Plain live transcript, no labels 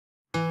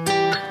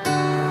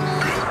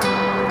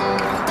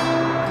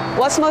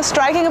What's most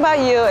striking about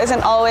you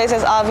isn't always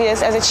as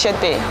obvious as it should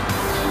be.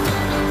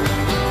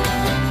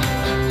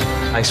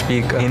 I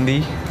speak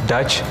Hindi,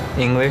 Dutch,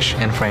 English,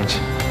 and French.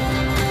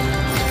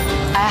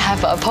 I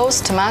have a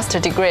post-master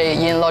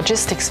degree in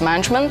logistics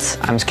management.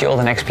 I'm skilled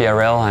in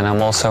XBRL and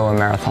I'm also a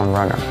marathon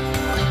runner.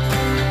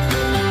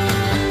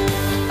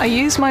 I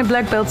use my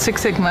Black Belt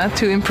Six Sigma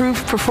to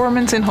improve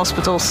performance in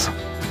hospitals.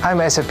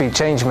 I'm SAP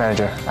Change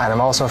Manager and I'm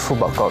also a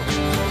football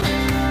coach.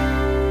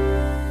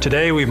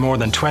 Today we have more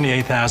than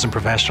 28,000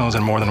 professionals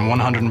in more than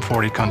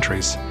 140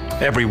 countries.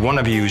 Every one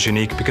of you is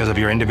unique because of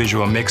your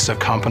individual mix of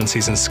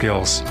competencies and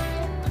skills.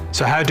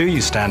 So how do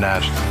you stand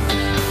out?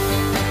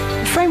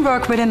 The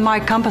framework within E&Y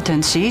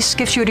Competencies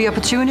gives you the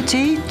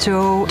opportunity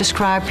to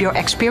describe your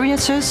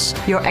experiences,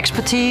 your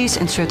expertise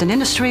in certain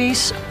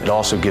industries. It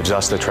also gives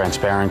us the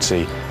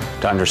transparency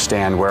to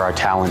understand where our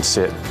talents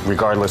sit,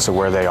 regardless of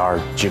where they are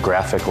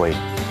geographically.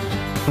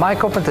 E&Y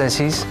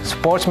Competencies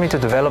supports me to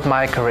develop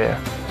my career.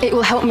 It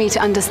will help me to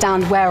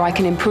understand where I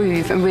can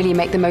improve and really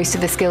make the most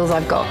of the skills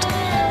I've got.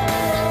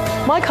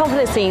 E&Y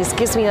Competencies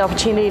gives me the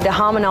opportunity to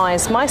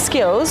harmonise my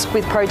skills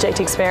with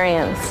project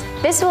experience.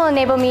 This will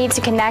enable me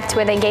to connect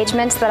with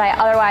engagements that I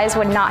otherwise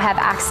would not have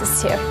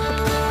access to.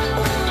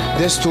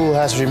 This tool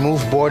has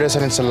removed borders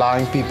and it's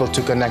allowing people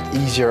to connect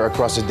easier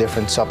across the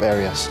different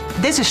sub-areas.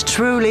 This is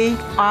truly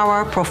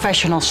our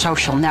professional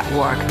social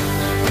network.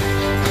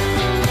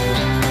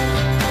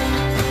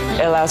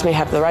 It allows me to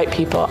have the right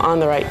people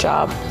on the right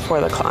job for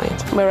the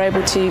client. We're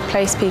able to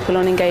place people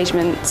on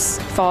engagements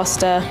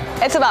faster.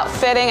 It's about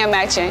fitting and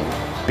matching.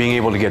 Being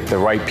able to get the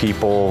right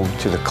people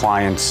to the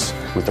clients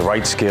with the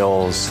right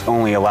skills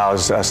only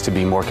allows us to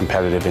be more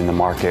competitive in the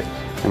market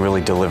and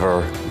really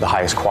deliver the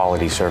highest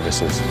quality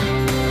services.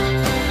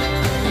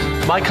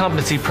 My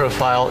competency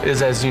profile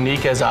is as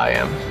unique as I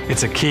am.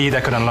 It's a key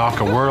that could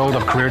unlock a world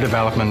of career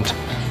development,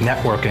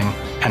 networking,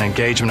 and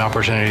engagement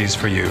opportunities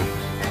for you.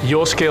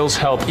 Your skills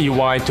help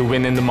EY to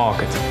win in the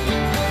market.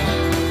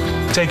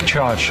 Take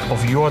charge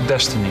of your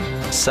destiny.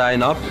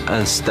 Sign up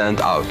and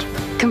stand out.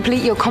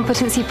 Complete your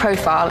competency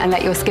profile and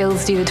let your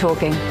skills do the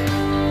talking.